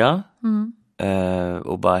fråga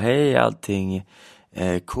och bara hej, allting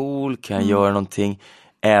cool, kan jag göra någonting?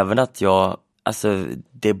 Även att jag, alltså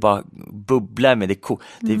det bara bubblar med det cool.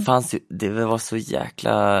 Det var så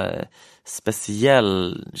jäkla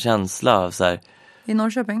speciell känsla så här. I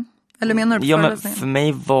Norrköping? Eller menar du på föreläsningen? Men för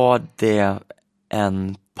mig var det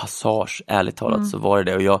en passage, ärligt talat så var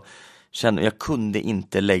det. Och jag kände, jag kunde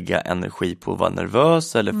inte lägga energi på att vara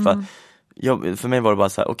nervös eller för mig var det bara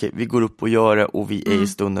så här, okej, vi går upp och gör det och vi är i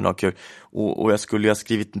stunden och kul. Och jag skulle ha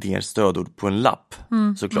skrivit ner stödord på en lapp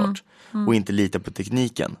såklart. Och inte lita på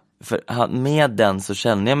tekniken. För med den så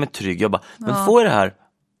känner jag mig trygg. Jag bara, men får jag det här,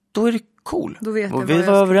 då är det cool. Då vet och vi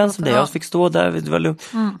var överens om det. Jag fick stå där, det var lugnt.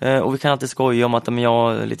 Och vi kan alltid skoja om att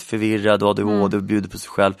jag är lite förvirrad och ADHD och bjuder på sig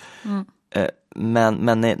själv. Men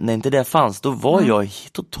när inte det fanns, då var jag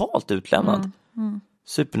totalt utlämnad.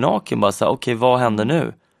 Supernaken, bara så okej, vad händer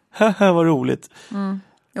nu? Vad roligt.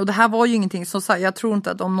 Och det här var ju ingenting som sagt, jag tror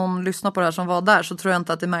inte att om någon lyssnar på det här som var där så tror jag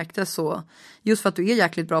inte att det märktes så. Just för att du är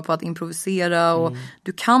jäkligt bra på att improvisera och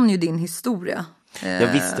du kan ju din historia.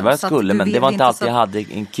 Jag visste vad jag skulle, men det var inte alltid jag hade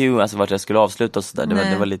en cue, alltså vart jag skulle avsluta och sådär.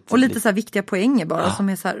 Det var lite, och lite så här viktiga poänger bara som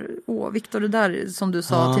är så här, Victor, det där som du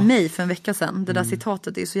sa till mig för en vecka sedan, det där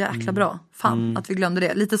citatet är så jäkla bra. Fan, att vi glömde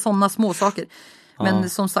det. Lite sådana små saker. Men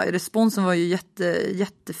som sagt, responsen var ju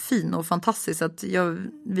jättefin och fantastisk. Att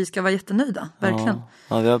vi ska vara jättenöjda, verkligen.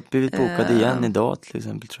 Ja, vi har blivit bokade igen idag till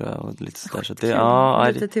exempel, tror jag. Och lite sådär, så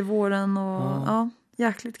det, lite till våren och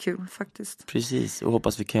jäkligt kul faktiskt. Precis, och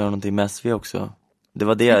hoppas vi kan göra någonting med SV också. Det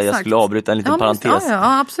var det jag skulle avbryta, en liten parentes.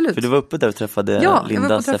 Ja, absolut. För du var uppe där och träffade Linda. Ja, jag var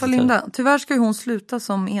uppe och träffade Linda. Tyvärr ska ju hon sluta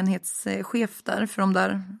som enhetschef där. För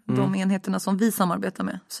de enheterna som vi samarbetar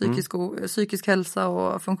med. Psykisk hälsa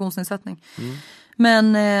och funktionsnedsättning.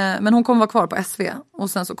 Men hon kommer vara kvar på SV. Och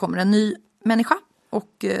sen så kommer en ny människa.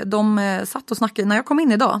 Och de satt och snackade. När jag kom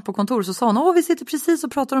in idag på kontor så sa hon, vi sitter precis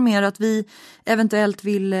och pratar om er att vi eventuellt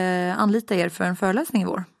vill anlita er för en föreläsning i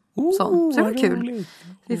vår. Så det var kul.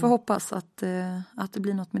 Vi får hoppas att det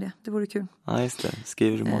blir något med det. Det vore kul. Ja, just det.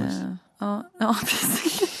 Skriver du manus? Ja,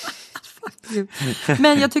 precis.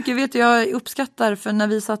 Men jag tycker, jag uppskattar, för när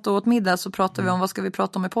vi satt och åt middag så pratade vi om vad ska vi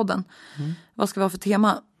prata om i podden. Vad ska vi ha för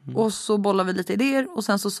tema? Och så bollade vi lite idéer och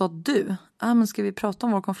sen så sa du, men ska vi prata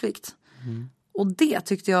om vår konflikt? Och det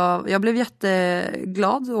tyckte jag blev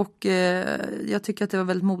jätteglad och jag tycker att det var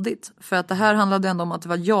väldigt modigt. För att det här handlade ändå om att det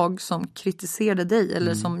var jag som kritiserade dig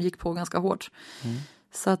eller som gick på ganska hårt.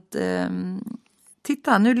 Så att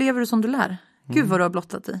titta, nu lever du som du lär. Gud vad du har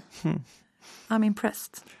blottat dig. I'm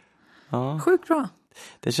impressed. Ja. Sjukt bra.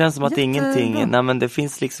 Det känns som att det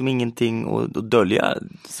finns liksom ingenting att dölja.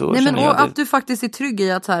 Så nej, men och att du faktiskt är trygg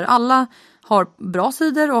i att så här, alla har bra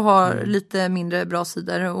sidor och har lite mindre bra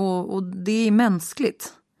sidor. Och det är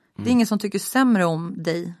mänskligt. Det är ingen som tycker sämre om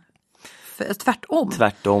dig. Tvärtom.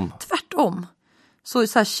 Så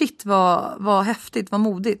här, shit vad häftigt, vad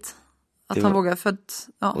modigt. Att han vågar, för att,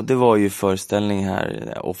 Och det var ju föreställning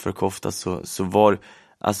här, offerkofta, så var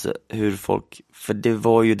alltså hur folk, för det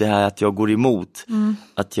var ju det här att jag går emot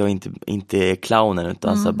att jag inte är clownen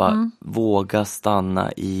utan alltså bara våga stanna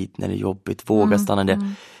när det är jobbigt, våga stanna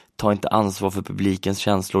där. Ta inte ansvar för publikens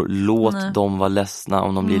känslor, låt dem vara ledsna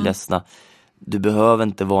om de blir ledsna. Du behöver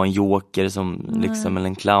inte vara en joker som liksom, eller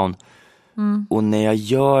en clown. Och när jag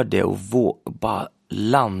gör det och bara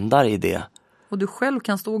landar i det. Och du själv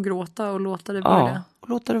kan stå och gråta och låta det vara det. Och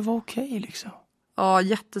låta det vara okej liksom. Ja,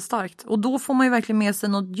 jättestarkt. Och då får man ju verkligen med sig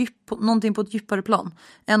någonting på ett djupare plan.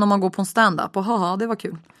 Än om man går på en stand-up och haha, det var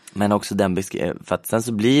kul. Men också för att sen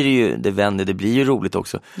så blir det ju, det blir ju roligt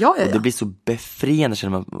också. Ja. Och det blir så befriande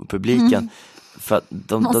känner man publiken. För att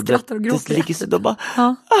de skrattar och gråter. De bara,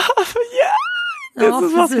 Ja,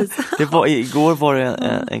 precis. Igår var det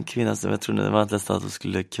en kvinna som jag trodde var nästan att hon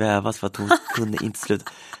skulle kvävas för att hon kunde inte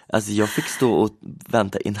sluta. Alltså jag fick stå och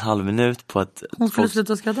vänta i en halv minut på att hon skulle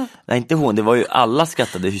sluta skratta. Nej, inte hon, det var ju alla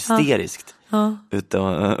skrattade hysteriskt. Ja.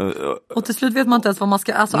 Och till slut vet man inte ens vad man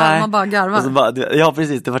ska, alltså man bara garvar. Ja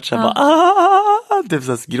precis, det var så bara det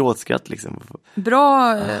är så gråtskratt liksom.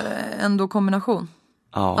 Bra ändå kombination.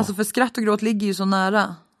 Ja. Alltså för skratt och gråt ligger ju så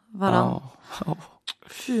nära varandra. Ja.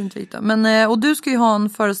 Fint Victor. Men och du ska ju ha en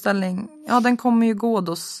föreställning. Ja, den kommer ju gå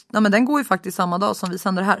då. Nej, men den går ju faktiskt samma dag som vi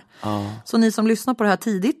sänder här. Så ni som lyssnar på det här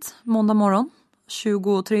tidigt, måndag morgon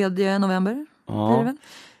 23 november. Ja. Är det väl?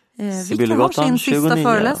 Victor har sin sista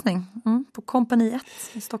föreläsning på Kompani 1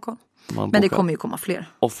 i Stockholm. Men det kommer ju komma fler.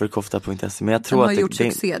 Offerkofta.se. Men jag tror att gjort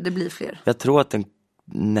succé, det blir fler. Jag tror att den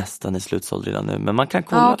nästan är slutsåld redan nu. Men man kan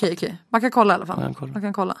kolla. Okej. Man kan kolla i alla fall. Man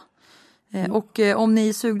kan kolla. Och om ni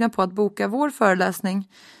är sugna på att boka vår föreläsning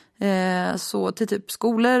så till typ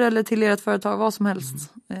skolor eller till ert företag, vad som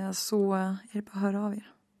helst, så är det bara att höra av er.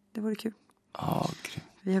 Det vore kul.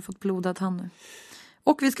 Vi har fått blodad hand nu.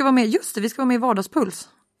 Och vi ska vara med, vi ska vara med i Vardagspuls.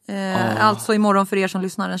 Alltså imorgon för er som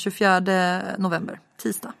lyssnar, den 24 november,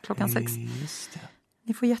 tisdag, klockan 6. Just det.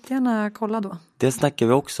 Ni får jättegärna kolla då. Det snackar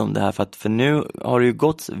vi också om det här, för nu har det ju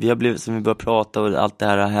gått, vi har blivit som vi börjar prata och allt det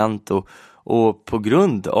här har hänt och på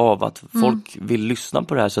grund av att folk vill lyssna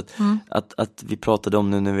på det här, så att vi pratade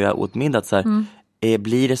om nu när vi har åt middag så här,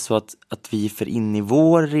 blir det så att vi för in i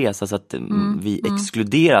vår resa så att vi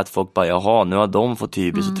exkluderar att folk bara, jaha, nu har de fått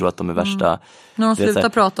hybris och tror att de är värsta. När de slutar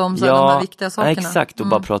prata om så de här viktiga sakerna. Exakt, och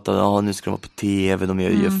bara prata, nu ska de vara på tv, de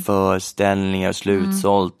gör föreställningar,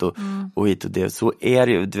 slutsålt och hit och det. Så är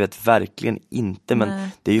det ju, du vet, verkligen inte, men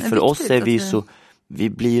det är ju för oss är vi ju så, vi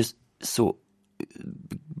blir ju så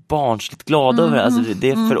barnsligt glada över det. Alltså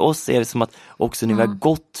det för oss är det som att också när vi har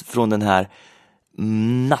gått från den här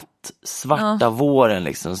nattsvarta våren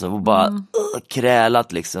liksom, så bara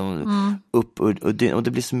krälat liksom upp och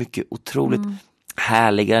det blir så mycket otroligt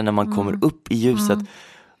härligare när man kommer upp i ljuset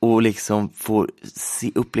och liksom får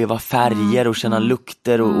uppleva färger och känna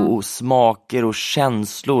lukter och smaker och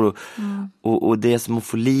känslor och det är som att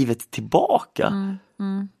få livet tillbaka.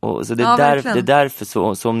 Och så det är därför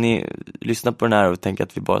så om ni lyssnar på den här och tänker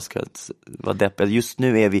att vi bara ska vara deppiga, just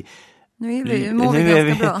nu är vi mår vi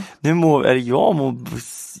ganska bra. Nu mår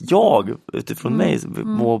jag utifrån mig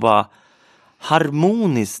mår bara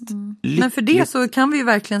harmoniskt lyckligt. Men för det så kan vi ju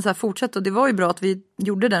verkligen så här fortsätta, och det var ju bra att vi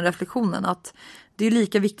gjorde den reflektionen att det är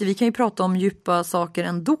lika viktigt, vi kan ju prata om djupa saker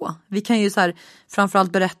ändå. Vi kan ju så här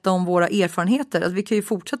framförallt berätta om våra erfarenheter, att vi kan ju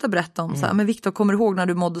fortsätta berätta om så här, men Victor, kommer du ihåg när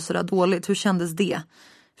du mådde så där dåligt, hur kändes det?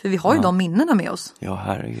 För vi har ju de minnena med oss. Ja,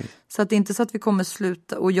 herregud. Så att det är inte så att vi kommer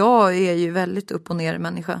sluta, och jag är ju väldigt upp och ner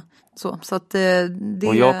människa. Så att det...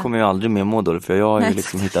 Och jag kommer ju aldrig mer må dåligt, för jag har ju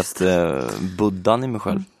liksom hittat buddhan i mig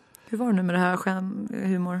själv. Hur var det nu med det här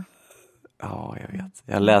humor? Ja, jag vet.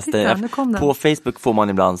 Jag läste, på Facebook får man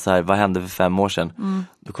ibland så här, vad hände för 5 år sedan?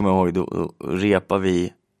 Då kommer jag ihåg, då repade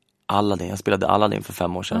vi Aladdin. Jag spelade Aladdin för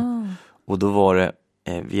 5 år sedan. Och då var det,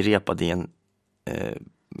 vi repade i en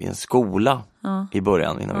skola i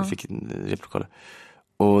början innan vi fick replokaler.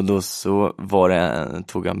 Och då så var det,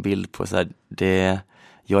 tog jag en bild på så här,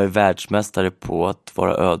 jag är världsmästare på att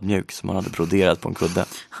vara ödmjuk, som man hade broderat på en kudde.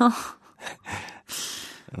 Ja,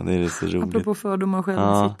 det är så roligt. Apropå fördomar och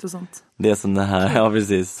självinsikt och sånt. Det är som det här, ja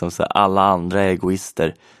precis, som så här, alla andra är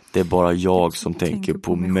egoister. Det är bara jag som tänker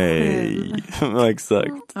på mig. Ja,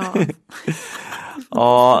 exakt.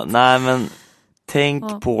 Ja, nej men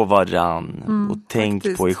tänk på varann och tänk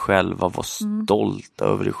faktiskt på er själva, var stolta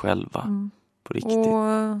över er själva. På riktigt.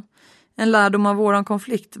 Och en lärdom av våran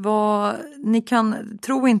konflikt ni kan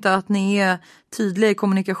tro inte att ni är tydliga i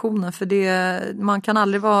kommunikationen, för man kan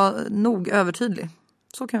aldrig vara nog övertydlig.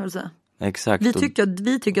 Så kan jag väl säga. Exakt. Vi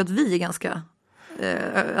tycker att vi är ganska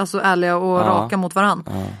alltså ärliga och raka mot varann.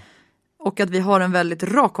 Och att vi har en väldigt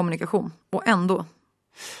rak kommunikation. Och ändå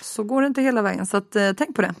så går det inte hela vägen. Så att,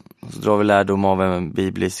 tänk på det. Och så drar vi lärdom av en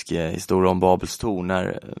biblisk historia om Babels torn.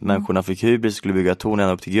 När människorna fick hybris, skulle bygga tornen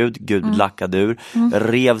upp till Gud. Gud lackade ur,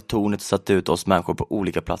 rev tornet och satte ut oss människor på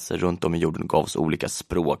olika platser runt om i jorden och gav oss olika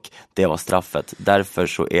språk. Det var straffet. Därför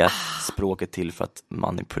så är språket till för att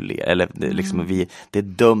manipulera. Eller liksom det är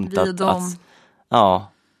dumt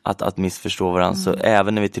att missförstå varandra. Så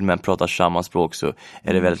även när vi till och med pratar samma språk så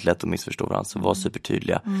är det väldigt lätt att missförstå varandra. Så var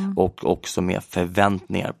supertydliga och också med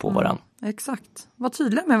förväntningar på varandra. Exakt. Var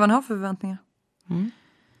tydliga med vad ni har för förväntningar.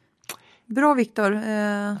 Bra Victor.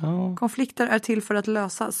 Konflikter är till för att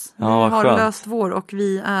lösas. Vi har löst vår och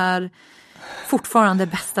vi är fortfarande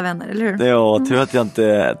bästa vänner, eller hur? Ja, tur att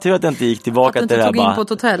jag inte gick tillbaka till det här. Att du inte tog in på ett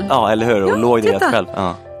hotell. Ja, eller hur? Och låg det själv.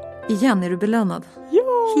 Ja. Igen är du belönad. Ja!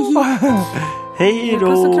 Hej då!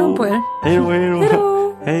 Puss och kram på er. Hej då, hej då. Hej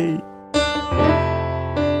då. Hej.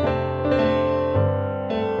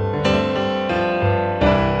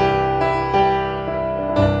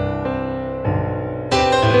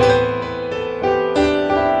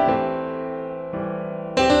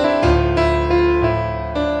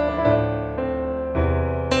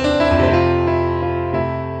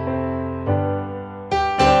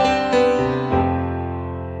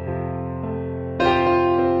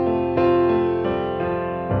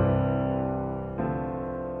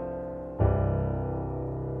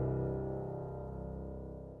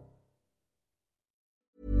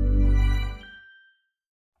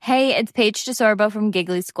 Hey, it's Paige DeSorbo from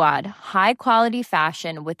Giggly Squad. High quality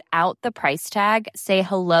fashion without the price tag. Say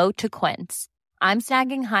hello to Quince. I'm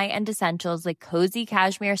snagging high-end essentials like cozy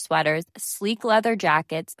cashmere sweaters, sleek leather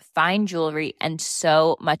jackets, fine jewelry, and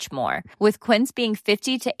so much more. With Quince being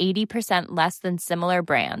 50 to 80% less than similar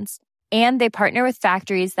brands. And they partner with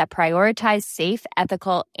factories that prioritize safe,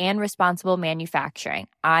 ethical, and responsible manufacturing.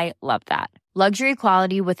 I love that. Luxury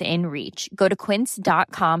quality within reach. Go to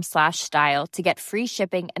quince.com/style to get free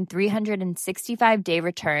shipping and 365-day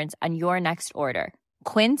returns on your next order.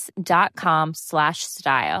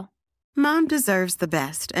 Quince.com/style. Mom deserves the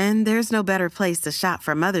best, and there's no better place to shop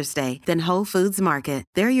for Mother's Day than Whole Foods Market.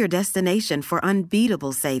 They're your destination for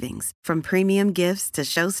unbeatable savings, from premium gifts to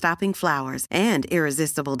show-stopping flowers and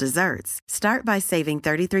irresistible desserts. Start by saving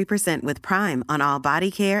 33% with Prime on all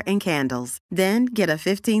body care and candles. Then get a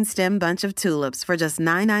 15-stem bunch of tulips for just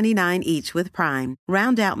 $9.99 each with Prime.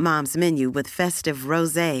 Round out Mom's menu with festive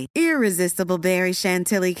rosé, irresistible berry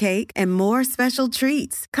chantilly cake, and more special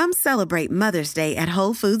treats. Come celebrate Mother's Day at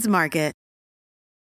Whole Foods Market.